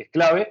es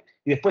clave,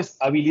 y después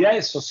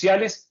habilidades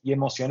sociales y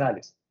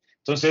emocionales.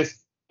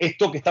 Entonces,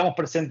 esto que estamos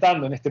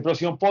presentando en este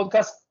próximo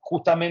podcast,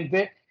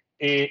 justamente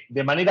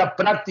de manera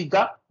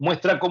práctica,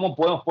 muestra cómo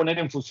podemos poner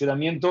en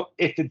funcionamiento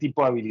este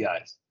tipo de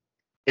habilidades.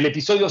 El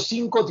episodio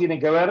 5 tiene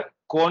que ver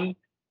con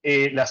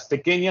las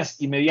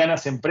pequeñas y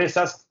medianas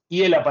empresas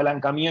y el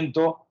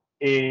apalancamiento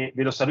de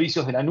los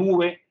servicios de la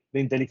nube, de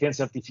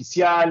inteligencia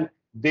artificial,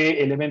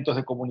 de elementos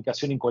de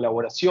comunicación y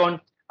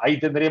colaboración. Ahí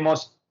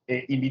tendremos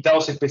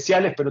invitados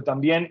especiales, pero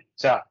también, o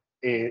sea,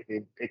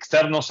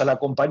 externos a la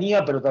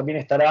compañía, pero también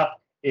estará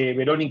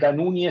Verónica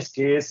Núñez,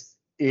 que es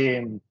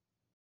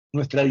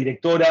nuestra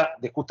directora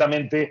de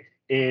justamente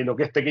lo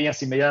que es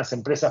pequeñas y medianas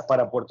empresas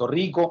para Puerto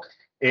Rico.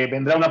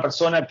 Vendrá una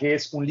persona que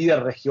es un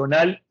líder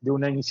regional de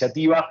una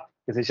iniciativa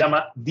que se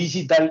llama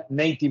Digital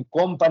Native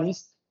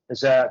Companies, o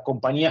sea,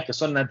 compañías que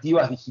son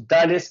nativas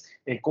digitales,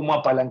 cómo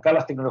apalancar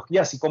las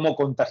tecnologías y cómo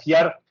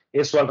contagiar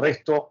eso al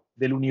resto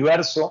del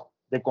universo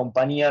de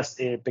compañías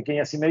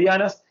pequeñas y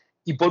medianas.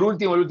 Y por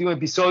último, el último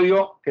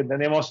episodio que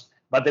tenemos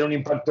va a tener un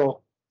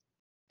impacto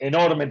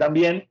enorme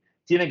también,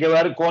 tiene que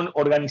ver con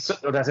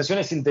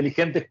organizaciones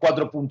inteligentes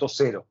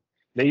 4.0.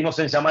 Le dimos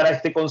en llamar a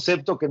este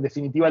concepto que en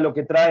definitiva lo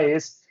que trae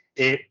es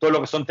todo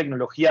lo que son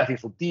tecnologías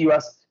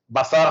disruptivas,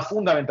 basadas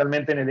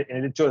fundamentalmente en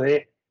el hecho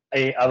de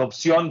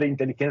adopción de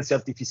inteligencia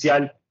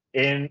artificial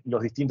en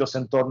los distintos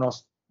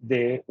entornos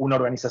de una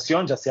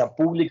organización, ya sea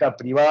pública,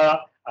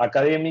 privada,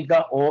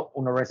 académica o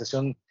una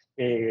organización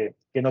que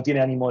no tiene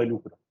ánimo de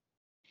lucro.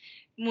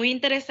 Muy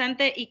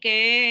interesante y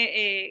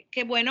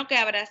qué bueno que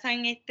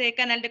abrazan este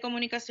canal de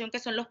comunicación que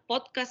son los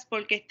podcasts,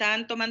 porque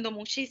están tomando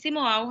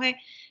muchísimo auge,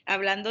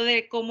 hablando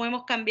de cómo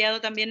hemos cambiado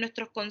también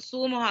nuestros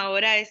consumos,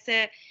 ahora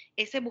ese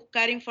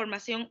buscar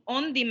información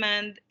on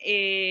demand,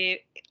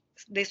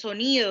 de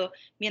sonido,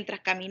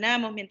 mientras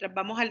caminamos, mientras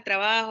vamos al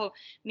trabajo,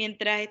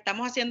 mientras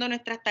estamos haciendo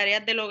nuestras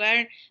tareas del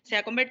hogar, se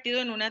ha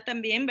convertido en una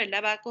también,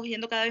 ¿verdad? Va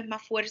cogiendo cada vez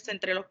más fuerza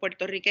entre los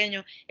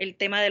puertorriqueños el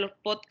tema de los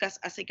podcasts,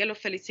 así que los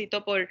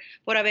felicito por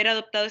haber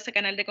adoptado ese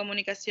canal de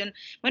comunicación.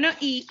 Bueno,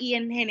 y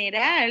en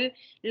general,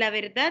 la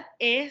verdad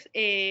es,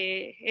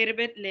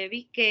 Herbert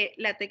Levy, que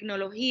la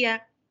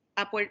tecnología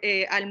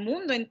al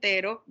mundo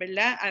entero,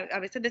 ¿verdad? A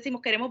veces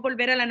decimos queremos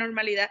volver a la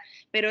normalidad,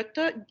 pero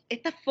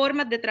estas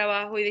formas de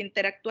trabajo y de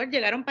interactuar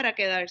llegaron para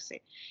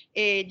quedarse.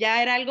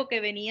 Ya era algo que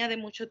venía de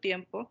mucho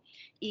tiempo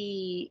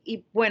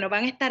y bueno,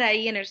 van a estar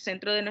ahí en el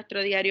centro de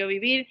nuestro diario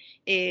vivir.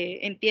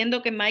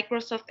 Entiendo que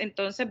Microsoft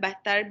entonces va a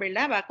estar,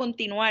 ¿verdad? Va a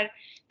continuar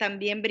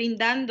también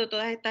brindando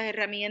todas estas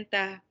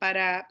herramientas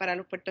para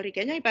los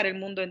puertorriqueños y para el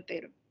mundo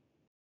entero.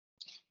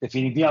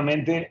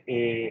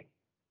 Definitivamente,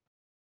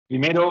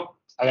 primero,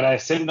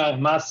 agradecer una vez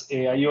más,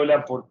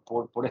 Ayola,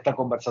 por esta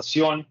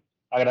conversación,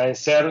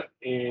 agradecer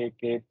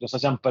que nos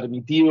hayan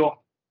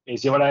permitido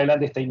llevar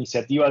adelante esta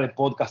iniciativa de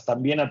podcast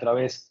también a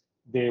través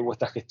de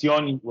vuestra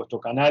gestión y vuestro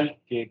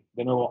canal, que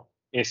de nuevo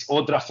es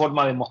otra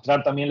forma de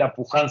mostrar también la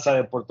pujanza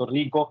de Puerto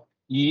Rico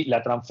y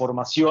la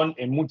transformación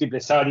en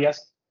múltiples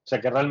áreas. O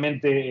sea que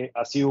realmente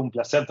ha sido un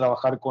placer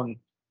trabajar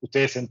con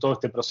ustedes en todo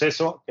este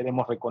proceso,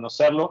 queremos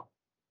reconocerlo.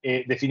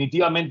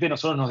 Definitivamente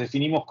nosotros nos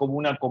definimos como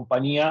una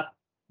compañía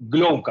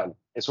Glocal,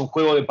 es un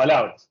juego de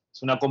palabras,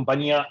 es una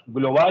compañía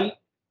global,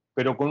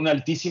 pero con un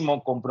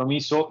altísimo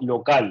compromiso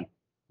local,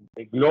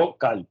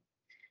 glocal.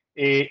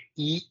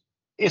 Y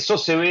eso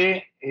se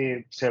ve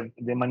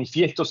de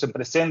manifiesto, se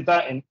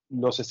presenta en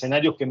los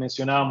escenarios que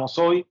mencionábamos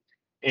hoy,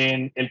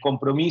 en el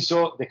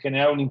compromiso de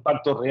generar un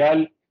impacto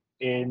real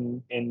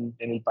en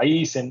el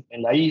país, en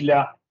la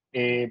isla,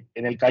 en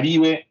el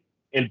Caribe,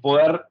 el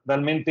poder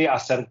realmente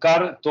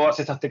acercar todas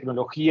estas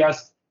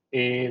tecnologías,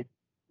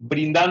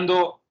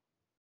 brindando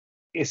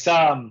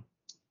esa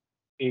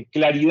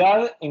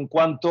claridad en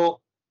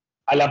cuanto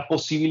a la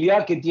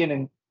posibilidad que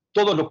tienen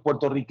todos los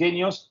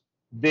puertorriqueños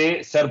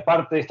de ser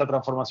parte de esta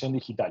transformación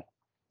digital.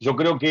 Yo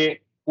creo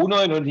que uno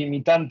de los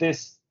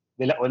limitantes,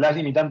 o las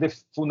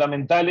limitantes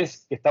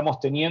fundamentales que estamos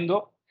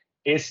teniendo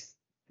es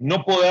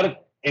no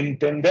poder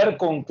entender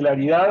con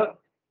claridad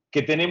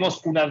que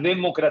tenemos una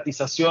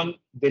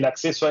democratización del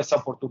acceso a esa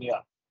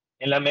oportunidad.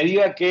 En la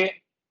medida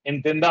que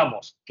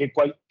entendamos que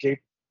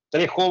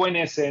 3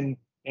 jóvenes en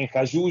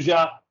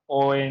Jayuya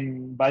o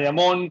en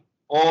Bayamón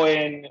o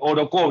en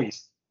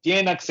Orocovis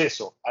tienen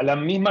acceso a la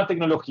misma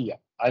tecnología,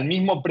 al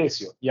mismo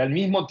precio y al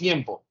mismo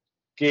tiempo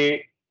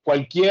que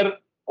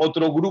cualquier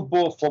otro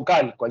grupo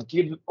focal,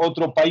 cualquier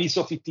otro país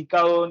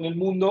sofisticado en el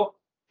mundo,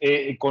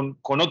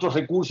 con otros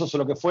recursos o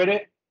lo que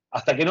fuere,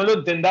 hasta que no lo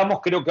entendamos,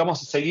 creo que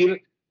vamos a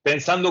seguir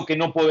pensando que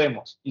no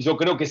podemos. Y yo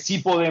creo que sí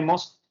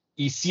podemos,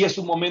 y sí es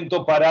un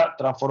momento para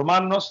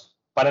transformarnos,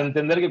 para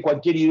entender que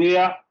cualquier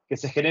idea que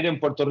se genere en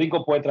Puerto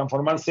Rico puede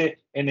transformarse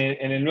en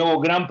el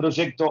nuevo gran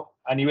proyecto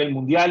a nivel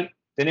mundial.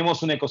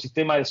 Tenemos un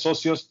ecosistema de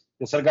socios,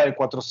 de cerca de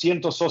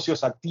 400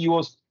 socios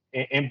activos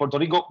en Puerto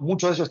Rico.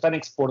 Muchos de ellos están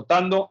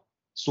exportando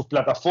sus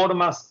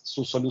plataformas,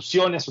 sus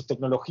soluciones, sus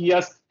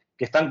tecnologías,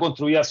 que están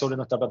construidas sobre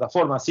nuestra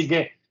plataforma. Así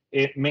que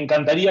me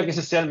encantaría que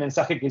ese sea el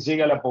mensaje que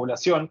llegue a la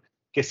población,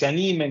 que se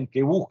animen,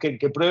 que busquen,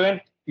 que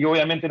prueben, y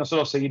obviamente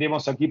nosotros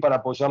seguiremos aquí para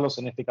apoyarlos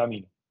en este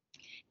camino.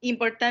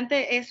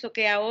 Importante eso,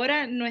 que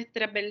ahora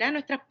nuestras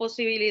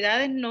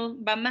posibilidades no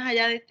van más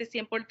allá de este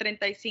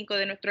 100x35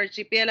 de nuestro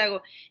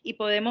archipiélago y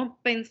podemos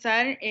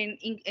pensar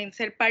en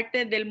ser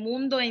parte del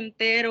mundo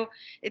entero,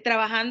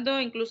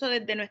 trabajando incluso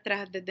desde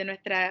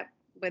nuestra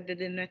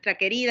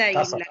querida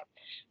Casa. isla.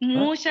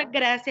 Muchas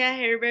gracias,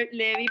 Herbert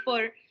Levy,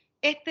 por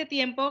este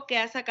tiempo que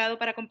ha sacado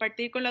para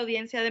compartir con la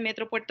audiencia de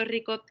Metro Puerto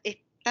Rico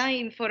esta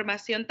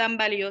información tan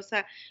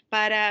valiosa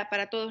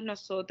para todos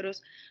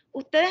nosotros.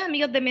 Ustedes,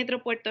 amigos de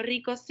Metro Puerto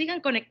Rico, sigan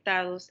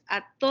conectados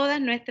a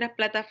todas nuestras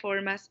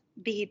plataformas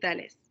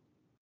digitales.